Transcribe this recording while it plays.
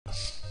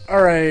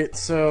Alright,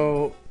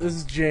 so this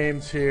is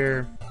James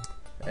here,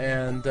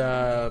 and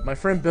my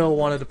friend Bill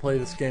wanted to play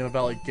this game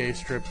about like gay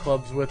strip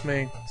clubs with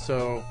me,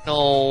 so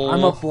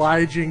I'm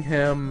obliging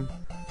him.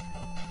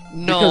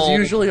 Because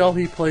usually all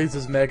he plays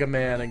is Mega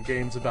Man and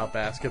games about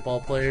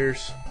basketball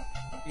players.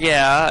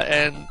 Yeah,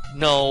 and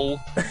no.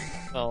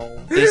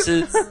 This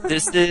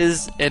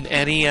is an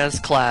NES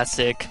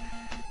Classic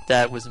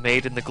that was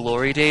made in the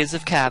glory days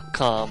of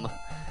Capcom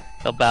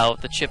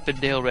about the Chip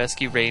and Dale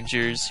Rescue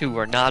Rangers who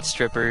are not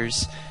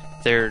strippers.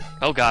 They're...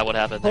 Oh god, what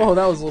happened there? Oh,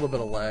 that was a little bit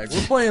of lag. We're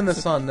playing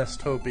this on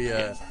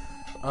Nestopia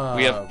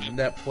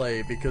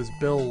NetPlay because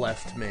Bill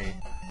left me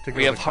to go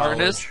We have to college.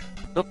 harnessed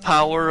the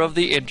power of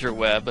the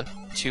interweb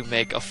to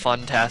make a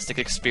fantastic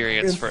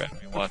experience for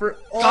everyone. For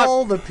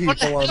all the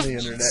people on the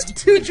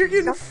internet. Dude, you're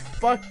getting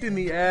fucked in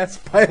the ass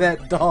by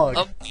that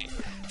dog.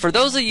 For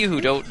those of you who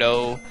don't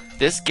know,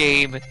 this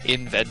game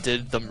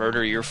invented the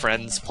murder your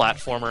friends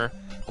platformer.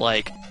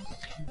 Like,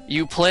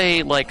 you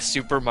play, like,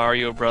 Super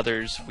Mario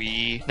Brothers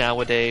Wii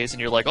nowadays, and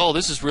you're like, oh,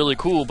 this is really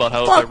cool about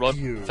how if I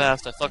run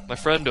fast, I fuck my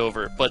friend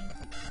over. But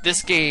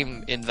this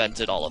game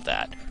invented all of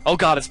that. Oh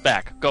god, it's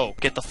back. Go.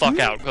 Get the fuck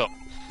out. Go.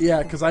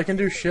 Yeah, because I can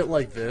do shit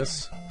like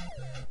this.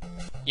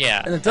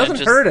 Yeah. And it doesn't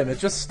hurt him, it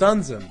just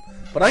stuns him.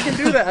 But I can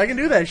do that, I can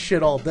do that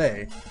shit all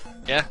day.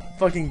 Yeah.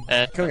 Fucking,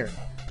 come here.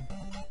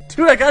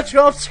 Dude, I got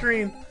you off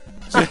screen!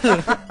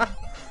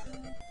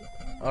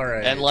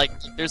 Alright. And, like,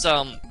 there's,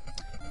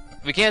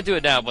 we can't do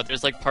it now, but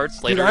there's, like,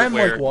 parts later Dude, I'm,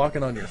 where... like,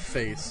 walking on your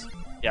face.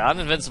 Yeah, I'm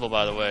invincible,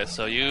 by the way,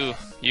 so you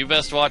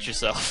best watch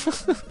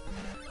yourself.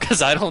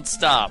 Because I don't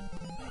stop.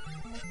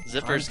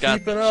 Zipper's got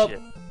keeping up.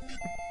 Shit.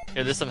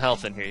 Here, there's some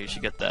health in here, you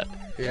should get that.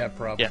 Yeah,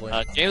 probably.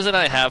 Yeah, James and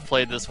I have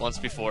played this once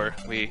before.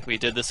 We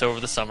did this over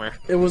the summer.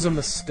 It was a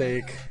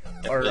mistake.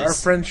 Our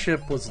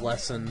friendship was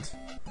lessened.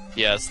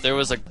 Yes, there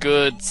was a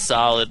good,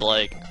 solid,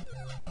 like...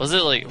 Was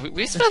it like...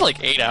 We spent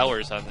like 8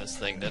 hours on this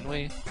thing, didn't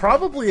we?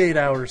 Probably 8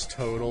 hours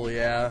total,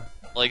 yeah.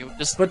 Like,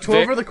 just... But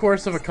over the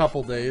course of a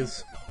couple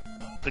days.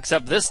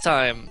 Except this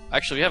time...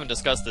 Actually, we haven't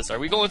discussed this. Are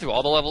we going through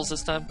all the levels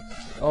this time?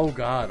 Oh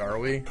god, are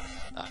we?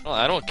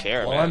 I don't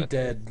care, well, man. I'm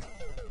dead.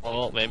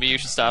 Well, maybe you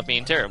should stop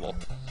being terrible.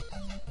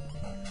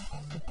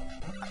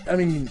 I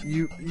mean,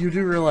 you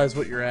do realize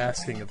what you're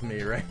asking of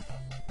me, right?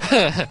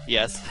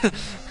 Yes.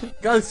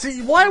 God,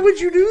 see, why would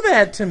you do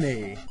that to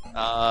me?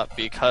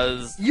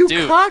 Because... You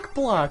dude,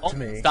 cock-blocked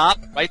me. Stop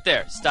right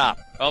there. Stop.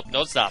 Oh,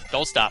 don't stop.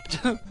 Don't stop.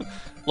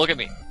 Look at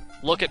me.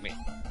 Look at me.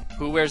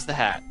 Who wears the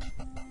hat?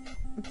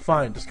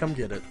 Fine, just come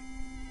get it.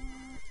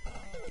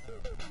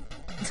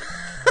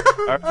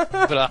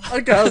 But,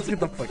 okay, let's get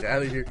the fuck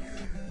out of here.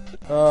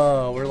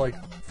 Oh, we're like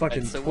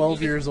fucking so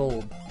 12 years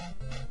old.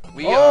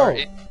 We are...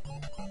 It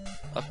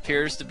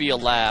appears to be a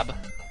lab.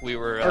 We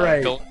were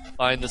going to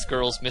find this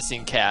girl's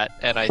missing cat,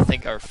 and I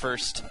think our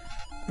first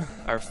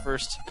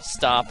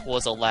stop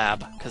was a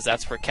lab, because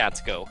that's where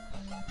cats go.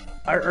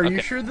 Are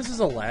you sure this is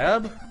a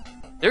lab?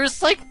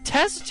 There's like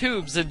test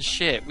tubes and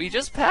shit. We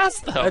just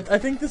passed them. I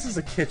think this is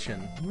a kitchen.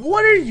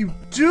 What are you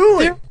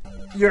doing?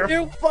 There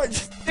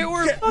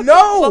were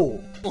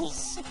no.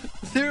 Chemicals.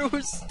 There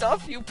was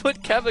stuff you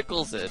put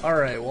chemicals in. All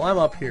right, well I'm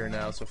up here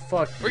now, so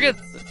fuck.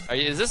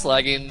 Is this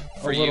lagging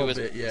for you? A little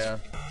bit, yeah.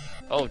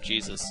 Oh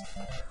Jesus.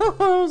 That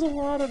was a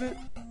lot of it.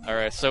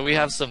 Alright, so we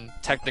have some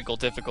technical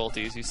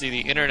difficulties. You see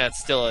the internet's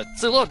still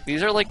So look,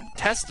 these are like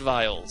test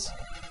vials.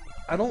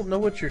 I don't know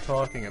what you're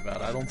talking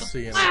about. I don't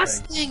see anything.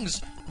 Last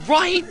things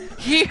right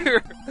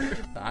here!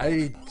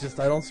 I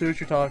don't see what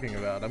you're talking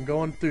about. I'm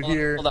going through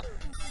here, hold on.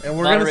 And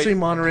we're gonna see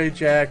Monterey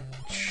Jack.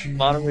 Jeez.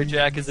 Monterey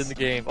Jack is in the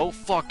game. Oh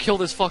fuck, kill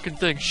this fucking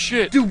thing,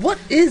 shit! Dude, what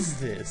is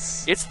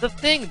this? It's the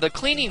thing, the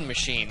cleaning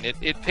machine.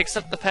 It picks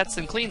up the pets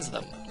and cleans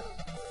them.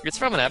 It's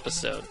from an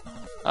episode.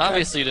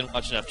 Obviously, you didn't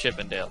watch enough Chip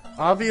and Dale.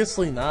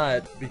 Obviously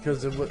not,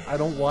 because I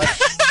don't watch.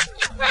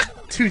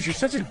 Dude, you're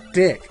such a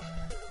dick.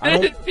 I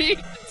didn't mean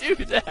to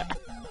do that.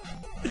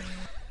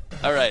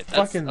 All right,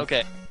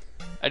 okay.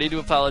 I need to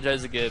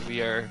apologize again.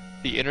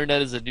 The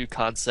internet is a new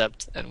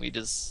concept, and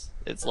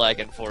it's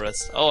lagging for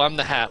us. Oh, I'm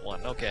the hat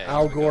one. Okay.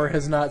 Al Gore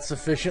has not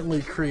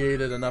sufficiently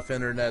created enough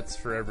internets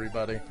for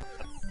everybody.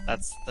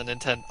 That's the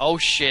Nintendo. Oh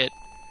shit.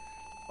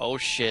 Oh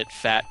shit,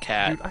 Fat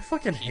Cat. Dude, I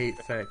fucking hate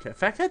Fat Cat.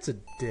 Fat Cat's a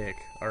dick,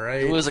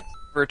 alright? It was a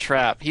clever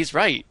trap. He's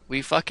right.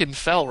 We fucking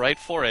fell right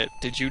for it.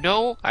 Did you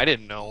know? I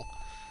didn't know.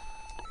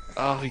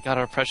 Oh, we got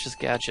our precious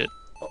gadget.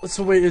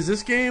 So wait, is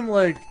this game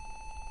like...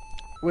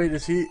 Wait,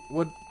 is he...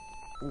 What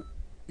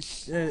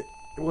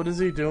is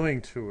he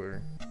doing to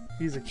her?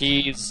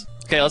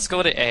 Okay, let's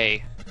go to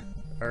A.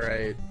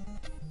 Alright.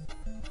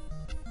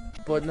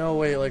 But no,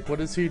 wait, like, what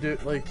does he do?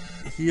 Like,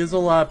 he is a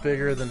lot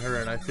bigger than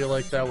her, and I feel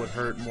like that would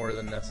hurt more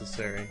than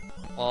necessary.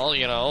 Well,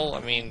 you know,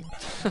 I mean,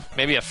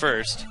 maybe at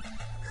first.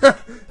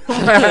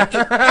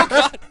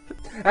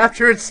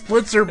 After it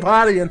splits her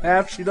body in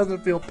half, she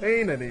doesn't feel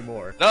pain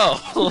anymore. No!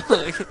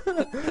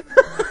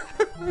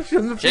 She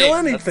doesn't feel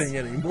anything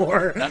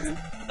anymore.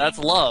 That's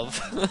love.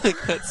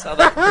 That's how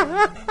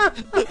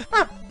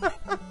that...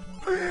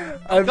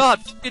 Oh god,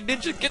 fucking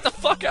ninja, get the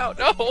fuck out!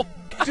 No!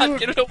 God,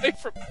 get it away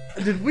from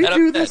me. Did we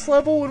do this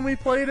level when we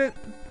played it?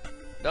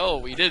 No,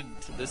 we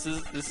didn't. This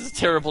is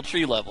terrible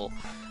tree level.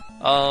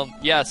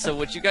 Yeah, so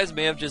what you guys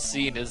may have just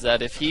seen is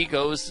that if he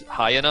goes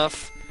high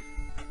enough,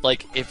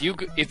 like,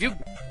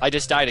 I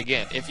just died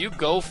again. If you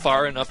go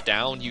far enough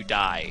down, you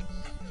die.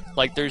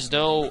 Like, there's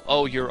no,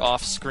 oh, you're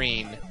off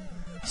screen,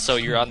 so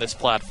you're on this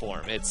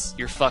platform.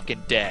 You're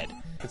fucking dead.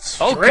 It's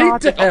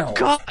straight to hell. Oh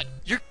god,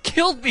 you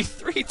killed me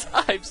 3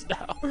 times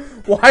now.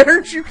 Why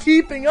aren't you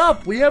keeping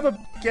up? We have a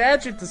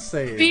gadget to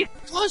save.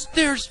 Because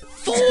there's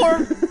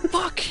 4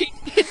 fucking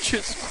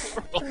ninja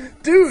squirrels.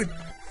 Dude,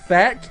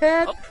 Fat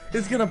Cat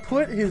is gonna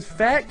put his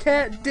fat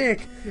cat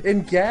dick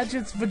in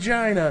Gadget's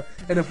vagina,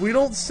 and if we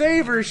don't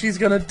save her, she's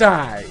gonna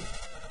die.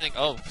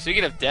 Oh,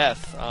 speaking of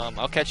death,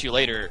 I'll catch you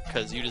later,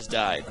 because you just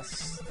died.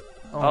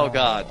 Oh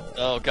god.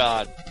 Oh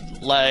god.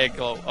 Leg.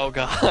 Oh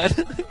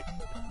god.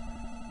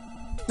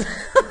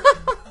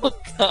 Oh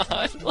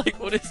god. Like,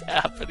 what is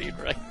happening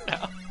right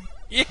now?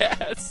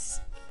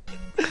 Yes!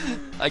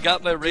 I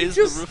got my raise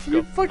the roof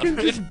You fucking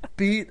just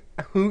beat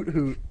Hoot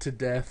Hoot to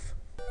death.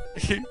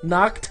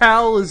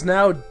 Noctowl is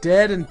now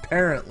dead and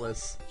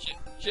parentless.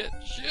 Shit.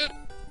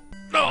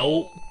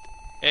 No!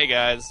 Hey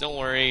guys, don't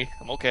worry.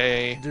 I'm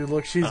okay. Dude,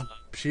 look, she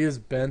is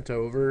bent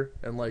over,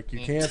 and like, you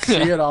can't see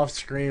it off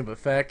screen, but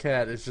Fat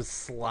Cat is just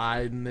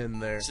sliding in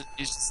there.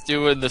 He's just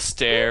doing the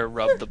stare,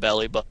 rub the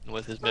belly button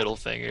with his middle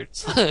finger.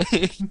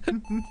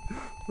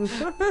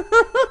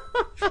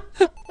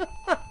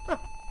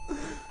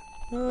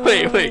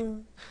 Wait.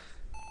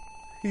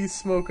 He's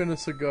smoking a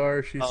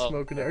cigar, she's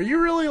smoking it. Are you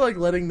really, like,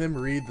 letting them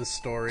read the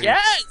story?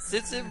 Yes!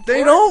 It's important!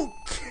 They don't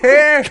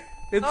care!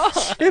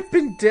 It's Chip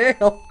and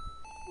Dale!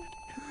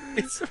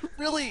 It's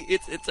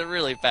a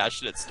really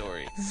passionate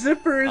story.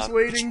 Zipper is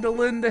waiting to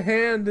lend a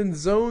hand in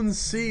Zone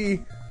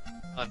C.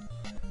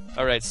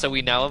 Alright, so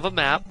we now have a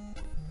map.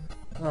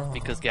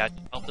 Because Gadget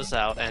helped us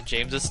out, and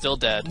James is still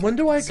dead. When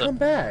do I come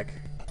back?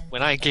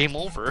 When I game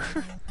over.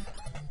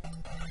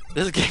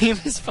 This game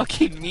is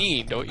fucking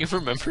mean, don't you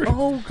remember?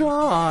 Oh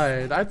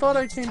god, I thought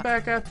I came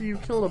back after you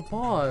killed a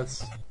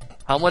boss.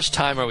 How much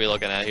time are we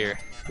looking at here?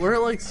 We're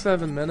at like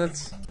 7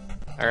 minutes.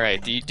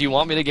 Alright, do you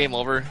want me to game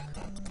over?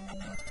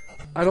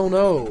 I don't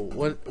know.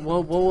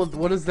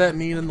 What does that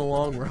mean in the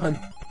long run?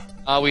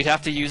 We'd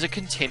have to use a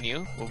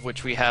continue, of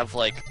which we have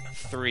like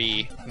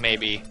 3,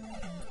 maybe.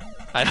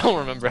 I don't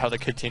remember how the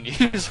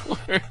continues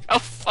work. Oh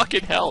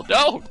fucking hell,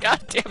 no! God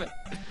damn it!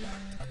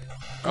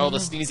 Oh, the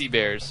sneezy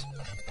bears.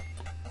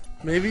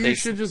 Maybe you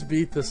should just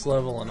beat this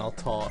level and I'll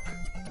talk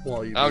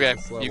while you beat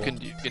this level.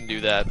 You can do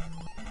that.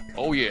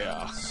 Oh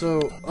yeah. So,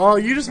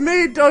 you just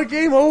made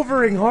game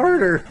overing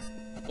harder.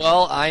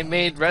 Well, I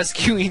made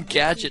rescuing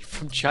Gadget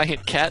from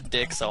giant cat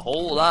dicks a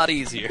whole lot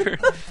easier.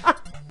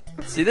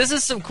 See, this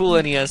is some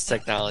cool NES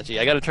technology.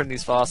 I gotta turn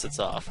these faucets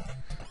off.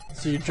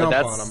 So you jump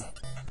on them.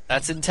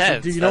 That's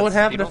intense. So do you know what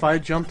happened if I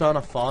jumped on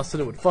a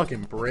faucet? It would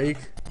fucking break.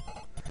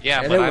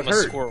 Yeah, but I'm a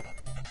squirrel.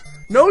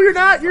 No, you're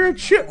not! You're a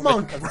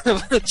chipmunk!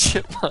 I'm a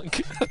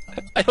chipmunk.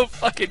 I don't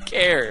fucking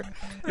care.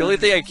 The only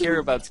thing I care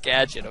about is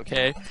Gadget,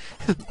 okay?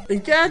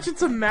 And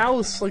Gadget's a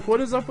mouse. Like,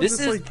 what is up with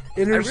this like,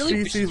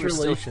 interspecies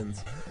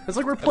relations? It's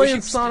like we're playing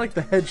Sonic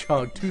the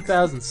Hedgehog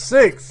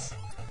 2006!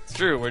 It's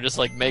true, we're just,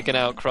 like, making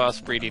out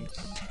crossbreeding.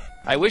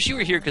 I wish you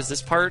were here, because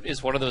this part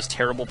is one of those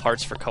terrible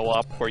parts for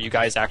co-op, where you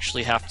guys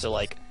actually have to,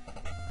 like,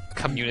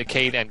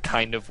 communicate and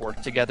kind of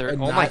work together.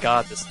 Oh my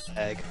god, this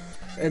lag.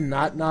 And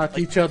not knock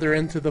each other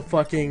into the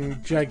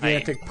fucking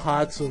gigantic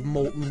pots of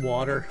molten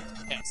water.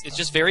 Yes, it's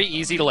just very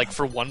easy to, like,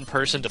 for one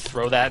person to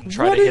throw that and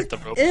try to hit the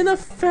rope.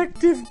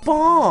 Ineffective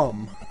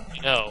bomb!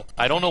 No,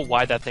 I don't know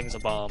why that thing's a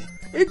bomb.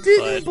 It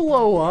didn't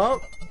blow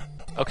up!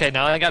 Okay,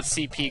 now I got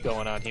CP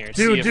going on here.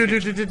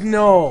 Dude,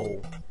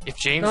 no! If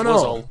James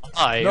was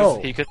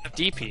alive, he could have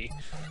DP.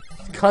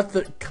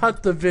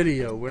 Cut the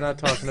video. We're not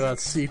talking about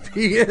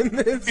CP in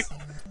this.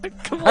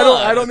 Come on.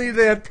 I don't need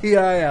that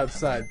PI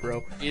outside,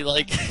 bro. You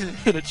like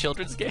in a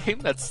children's game?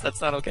 That's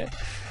not okay.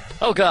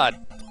 Oh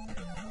god.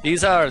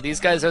 These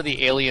guys are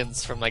the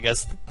aliens from, I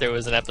guess there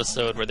was an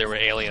episode where there were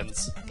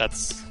aliens.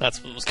 That's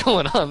what was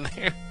going on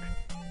there.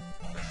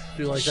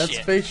 Dude, like that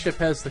spaceship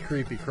has the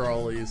creepy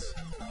crawlies,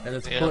 and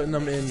it's putting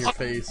them in your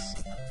face.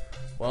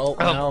 Well,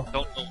 now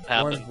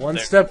one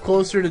step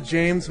closer to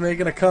James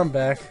making a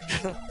comeback.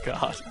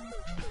 God.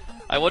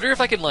 I wonder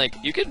if I can, like,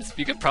 you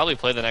could probably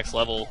play the next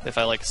level if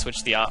I, like,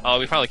 switch the, oh,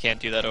 we probably can't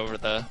do that over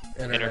the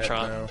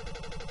Intertron. No.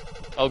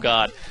 Oh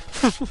god.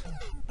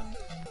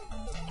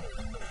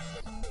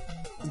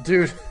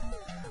 Dude,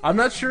 I'm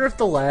not sure if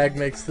the lag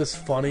makes this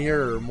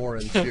funnier or more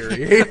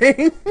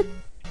infuriating.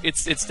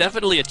 It's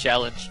definitely a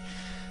challenge.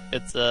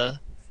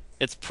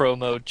 It's pro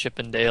mode Chip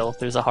and Dale.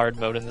 There's a hard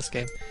mode in this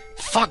game.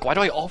 Fuck, why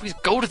do I always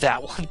go to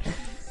that one?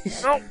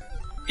 No.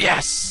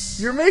 Yes!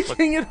 You're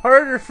making it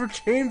harder for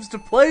James to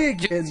play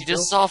again. You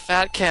just saw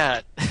Fat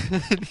Cat.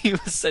 He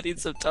was sending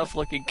some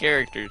tough-looking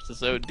characters to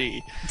Zone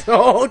D.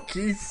 Oh,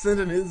 he's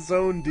sending his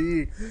Zone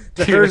D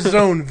to her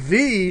Zone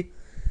V.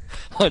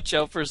 Watch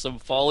out for some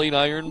falling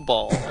iron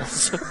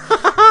balls.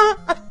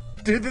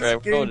 Dude, this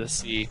Alright, game... we're going to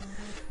C.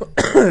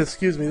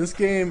 Excuse me. This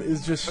game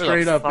is just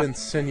straight up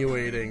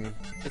insinuating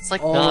it's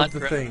like all not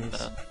of the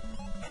things.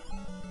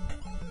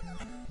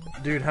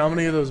 Dude, how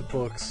many of those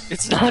books?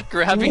 It's not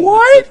grabbing.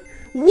 What?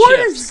 What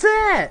is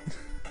that?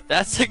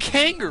 That's a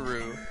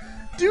kangaroo.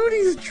 Dude,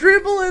 he's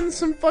dribbling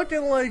some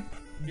fucking like.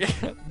 Yeah,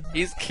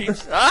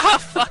 keeps. Ah,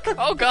 fuck!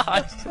 Oh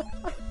god.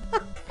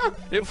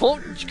 It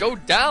won't go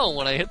down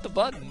when I hit the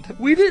button.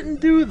 We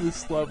didn't do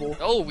this level.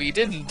 Oh, we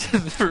didn't.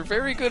 For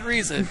very good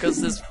reason,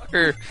 because this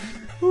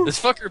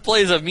fucker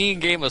plays a mean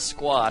game of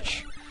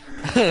squash.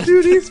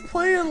 Dude, he's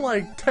playing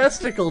like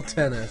testicle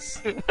tennis.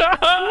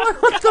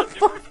 What the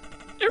fuck?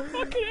 They're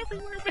fucking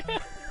everywhere, man.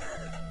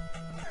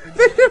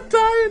 They don't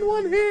die in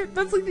one hit.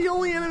 That's like the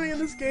only enemy in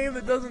this game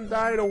that doesn't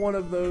die to one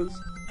of those.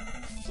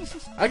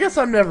 I guess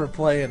I'm never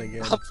playing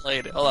again. I'm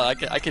playing it. Hold on,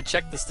 I can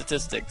check the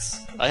statistics.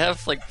 I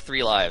have like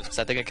 3 lives, because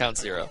I think it counts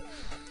 0.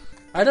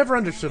 I never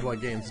understood why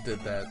games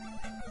did that.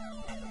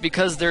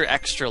 Because they're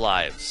extra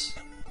lives.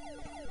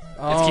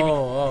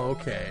 Oh,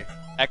 okay.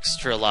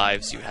 Extra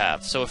lives you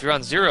have. So if you're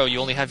on 0, you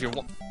only have your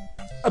 1.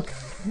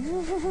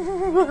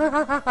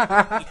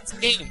 This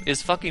game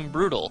is fucking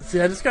brutal.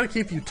 See, I just gotta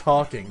keep you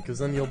talking, because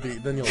then you'll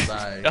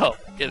die. Oh,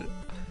 get it.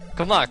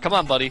 Come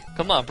on, buddy.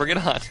 Come on, bring it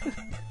on.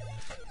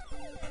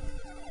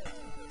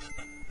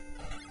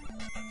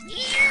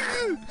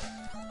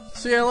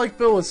 See, like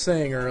Bill was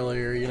saying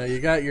earlier, you know, you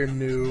got your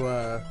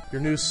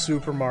new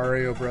Super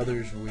Mario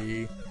Brothers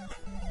Wii,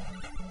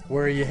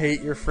 where you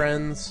hate your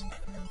friends,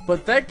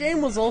 but that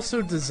game was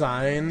also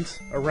designed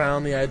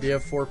around the idea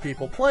of 4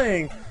 people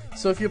playing,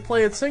 so if you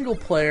play it single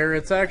player,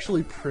 it's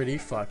actually pretty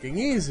fucking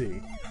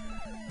easy.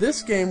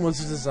 This game was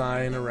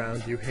designed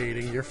around you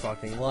hating your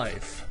fucking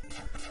life.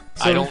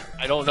 So,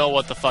 I don't know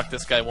what the fuck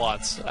this guy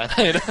wants.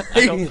 I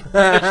don't...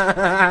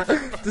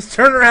 Just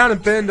turn around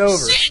and bend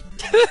over.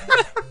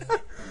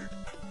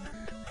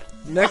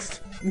 Next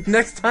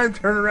time,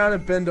 turn around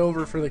and bend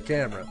over for the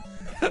camera.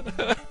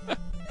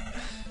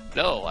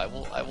 No, I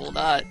will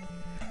not.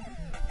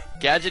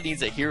 Gadget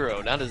needs a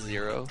hero, not a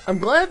 0. I'm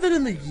glad that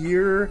in the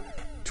year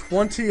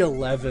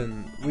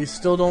 2011, we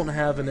still don't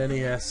have an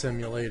NES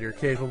simulator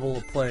capable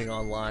of playing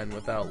online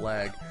without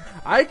lag.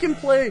 I can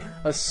play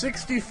a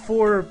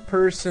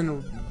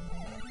 64-person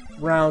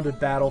round at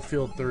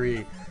Battlefield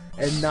 3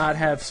 and not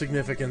have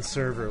significant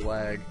server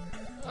lag.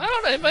 I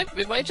don't know.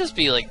 It might just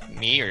be like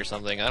me or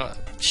something. I don't.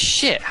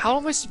 Shit. How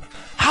am I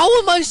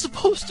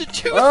supposed to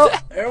do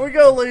that? There we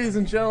go, ladies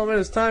and gentlemen.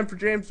 It's time for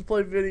James to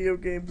play video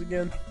games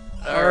again.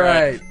 All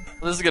right.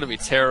 Well, this is gonna be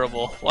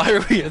terrible. Why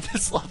are we at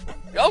this level?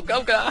 Oh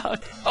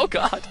god. Oh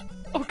god.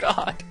 Oh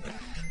god.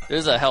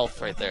 There's a health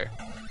right there.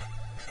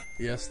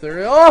 Yes, there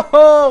is.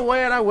 Oh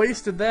man, I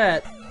wasted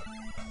that.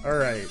 All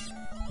right.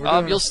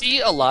 You'll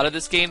see a lot of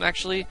this game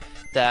actually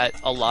that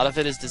a lot of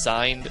it is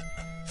designed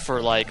for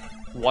like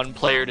one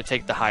player to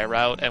take the high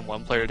route and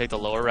one player to take the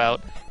lower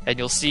route, and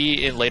you'll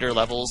see in later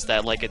levels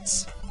that like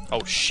it's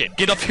oh shit,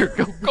 get up here,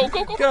 go.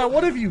 God,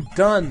 what have you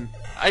done?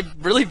 I'm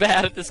really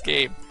bad at this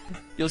game.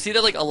 You'll see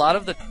that like a lot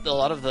of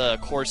the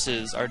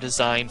courses are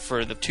designed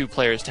for the 2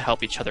 players to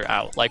help each other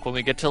out. Like when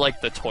we get to like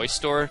the toy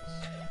store,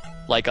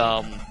 like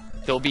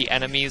there'll be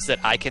enemies that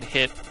I can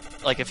hit.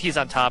 Like if he's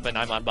on top and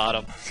I'm on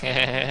bottom,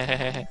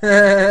 that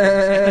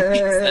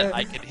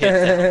I can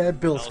hit.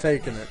 Bill's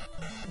taking it.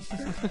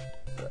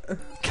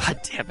 God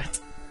damn it!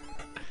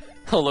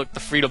 Oh look, the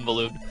freedom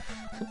balloon.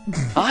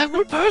 I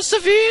will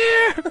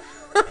persevere.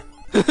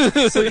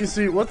 So you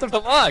see, what the?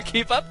 Come on,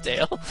 keep up,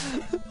 Dale.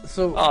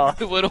 So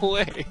it went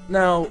away.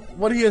 Now,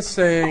 what he is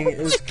saying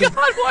is God,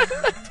 why did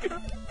I do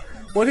that?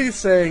 What he's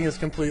saying is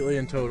completely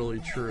and totally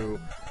true.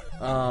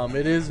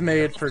 It is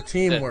made for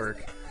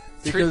teamwork.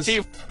 Because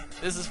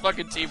this is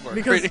fucking teamwork.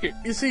 Because right here.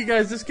 You see,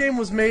 guys, this game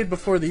was made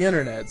before the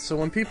internet. So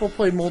when people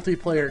played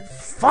multiplayer,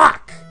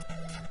 fuck.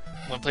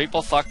 When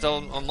people fucked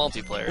on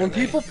multiplayer. When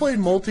people played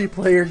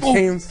multiplayer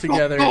games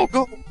together.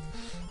 Go.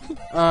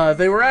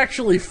 They were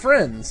actually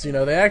friends, you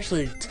know, they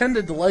actually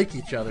tended to like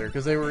each other,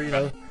 because they were, you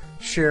know,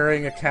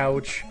 sharing a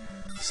couch,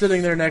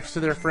 sitting there next to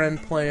their friend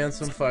playing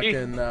some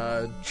fucking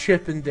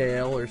Chip and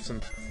Dale or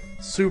some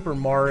Super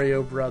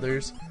Mario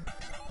Brothers.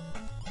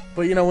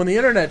 But, you know, when the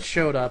internet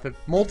showed up,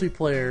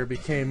 multiplayer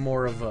became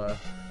more of a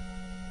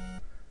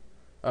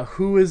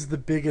who is the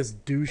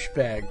biggest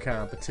douchebag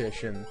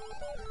competition.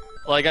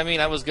 Like, I mean,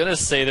 I was gonna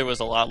say there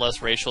was a lot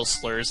less racial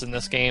slurs in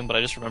this game, but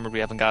I just remembered we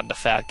haven't gotten to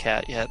Fat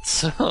Cat yet,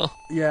 so...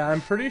 Yeah, I'm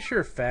pretty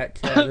sure Fat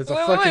Cat is a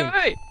fucking...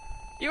 Wait!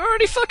 You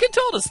already fucking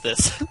told us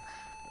this!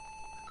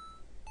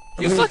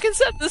 You fucking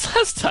said this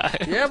last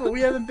time! Yeah, but we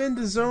haven't been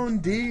to Zone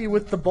D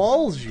with the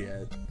balls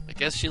yet. I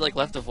guess she, like,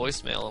 left a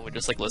voicemail and we're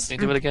just, like,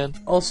 listening to it again.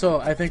 Also,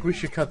 I think we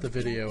should cut the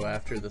video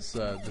after this,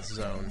 this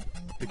zone.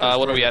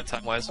 What are we at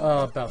time-wise?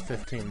 About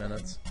 15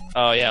 minutes.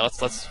 Oh yeah,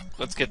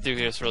 let's get through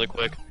this really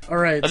quick.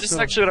 Alright, This is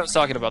actually what I was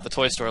talking about, the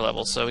toy store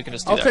level, so we can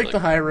just do I'll that take really the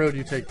high road,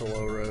 you take the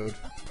low road.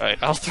 Alright,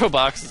 I'll throw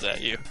boxes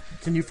at you.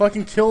 Can you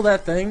fucking kill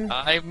that thing?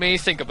 I may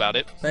think about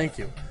it. Thank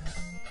you.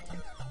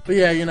 But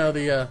yeah, you know,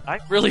 the,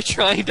 I'm really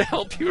trying to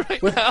help you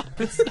right now.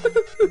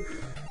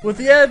 with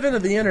the advent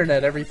of the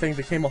internet, everything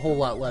became a whole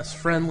lot less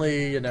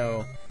friendly, you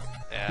know.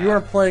 Yeah. You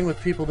weren't playing with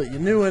people that you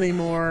knew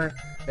anymore,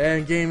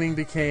 and gaming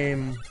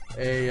became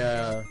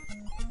a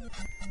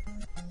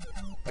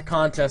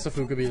contest of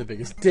who could be the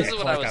biggest dick,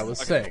 like I was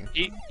saying.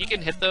 He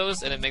can hit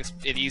those, and it makes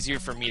it easier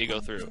for me to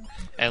go through.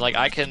 And, like,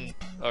 I can...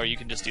 Or you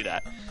can just do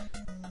that.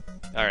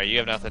 Alright, you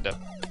have nothing to...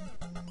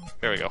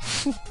 There we go.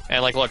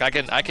 And, like, look, I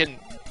can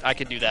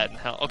do that in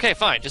hell. Okay,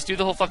 fine. Just do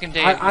the whole fucking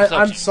day.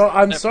 I'm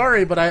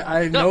sorry, but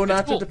I know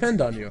not to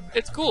depend on you.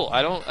 It's cool.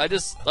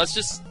 Let's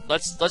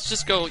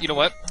just go. You know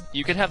what?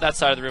 You can have that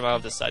side of the room. I'll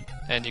have this side,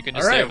 and you can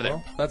just stay over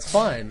there. That's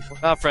fine. We're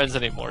not friends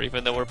anymore,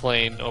 even though we're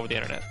playing over the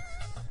internet.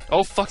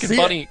 Oh, fucking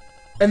bunny!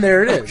 And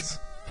there it is.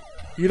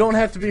 You don't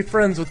have to be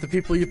friends with the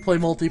people you play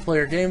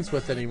multiplayer games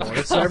with anymore.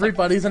 So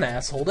everybody's an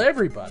asshole to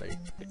everybody.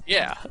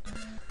 Yeah.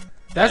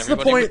 That's the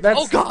point.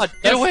 Oh God!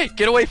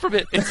 Get away from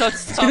it! It's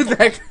unstoppable.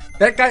 Dude,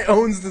 that guy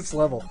owns this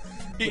level.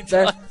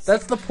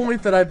 That's the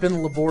point that I've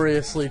been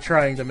laboriously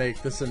trying to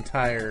make this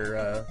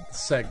entire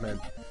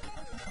segment.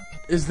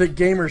 Is that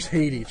gamers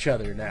hate each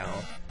other now.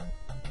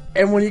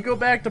 And when you go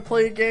back to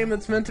play a game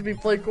that's meant to be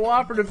played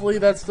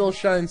cooperatively, that still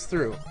shines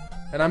through.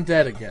 And I'm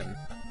dead again.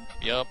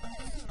 Yup.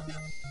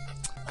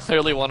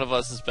 Clearly one of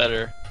us is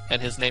better,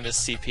 and his name is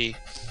CP.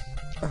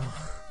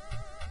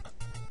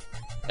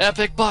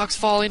 Epic box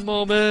falling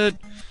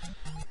moment!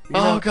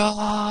 Oh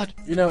God!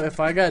 You know, if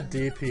I got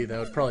DP, that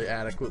would probably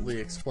adequately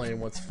explain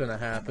what's finna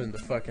happen to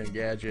fucking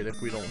Gadget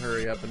if we don't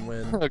hurry up and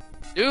win.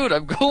 Dude,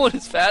 I'm going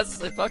as fast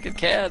as I fucking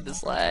can,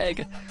 this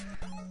lag.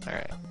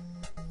 Alright.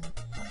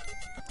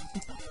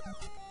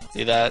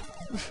 See that?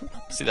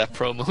 See that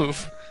pro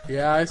move?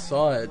 Yeah, I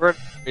saw it.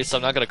 So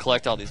I'm not gonna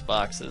collect all these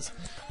boxes.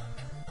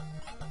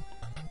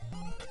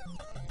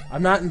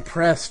 I'm not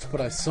impressed,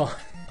 but I saw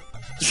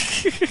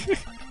it.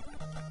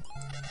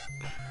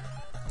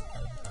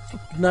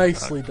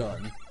 Nicely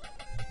done.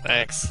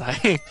 Thanks.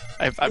 I've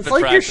been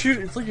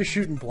practicing. It's like you're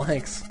shooting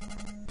blanks.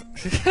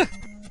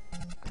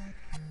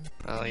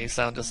 Oh, you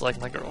sound just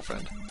like my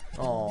girlfriend.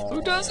 Aww.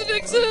 Who doesn't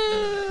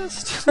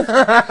exist?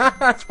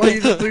 That's why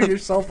you just threw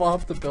yourself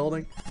off the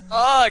building.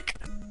 Fuck!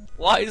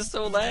 Why is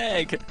so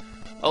lag?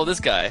 Oh, this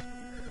guy.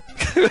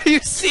 You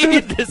see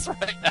this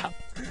right now?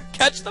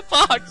 Catch the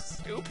box,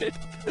 stupid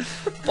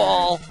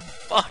ball.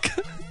 Fuck.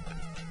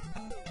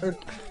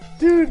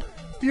 Dude,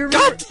 do you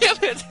remember? God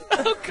damn it!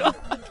 Oh God!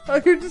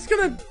 Oh, you're just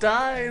gonna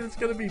die, and it's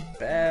gonna be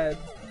bad.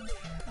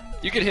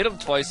 You can hit him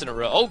twice in a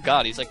row. Oh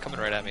God, he's like coming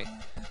right at me.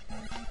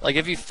 Like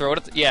if you throw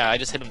it at yeah, I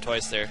just hit him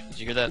twice there. Did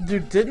you hear that?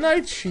 Dude, didn't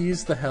I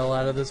cheese the hell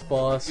out of this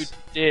boss? You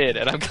did,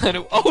 and I'm kind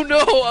of. Oh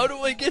no! How do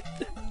I get?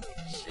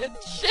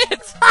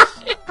 Shit!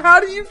 How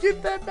do you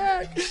get that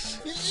back? Do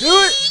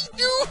it!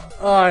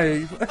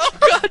 Oh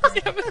God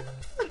damn it!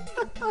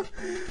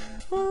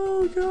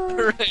 Oh God!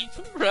 Alright,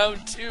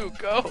 round 2,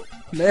 go!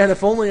 Man,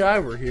 if only I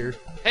were here.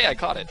 Hey, I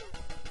caught it.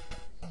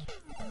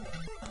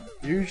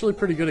 You're usually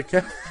pretty good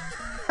at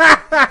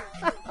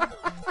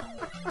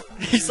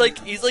He's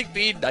like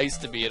being nice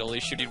to me and only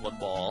shooting one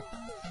ball.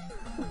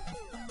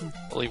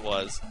 Well, he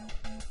was.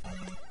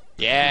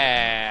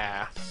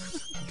 Yeah.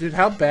 Dude,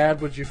 how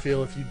bad would you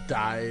feel if you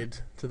died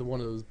to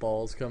one of those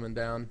balls coming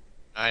down?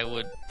 I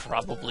would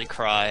probably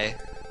cry.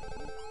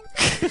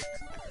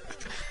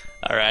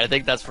 Alright, I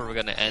think that's where we're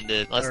gonna end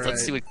it.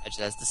 Let's see what Gadget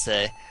has to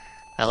say.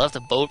 I left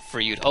a boat for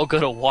you. Oh, go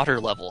to water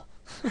level.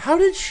 How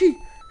did she...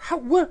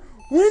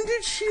 When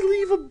did she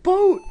leave a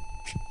boat?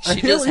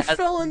 She nearly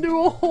fell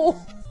into a hole.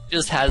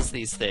 Just has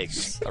these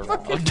things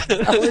around.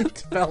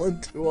 fell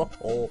into a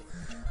hole.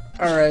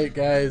 Alright,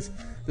 guys.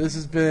 This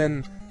has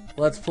been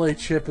Let's Play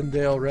Chip and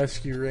Dale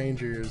Rescue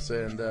Rangers,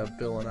 and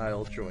Bill and I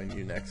will join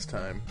you next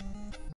time.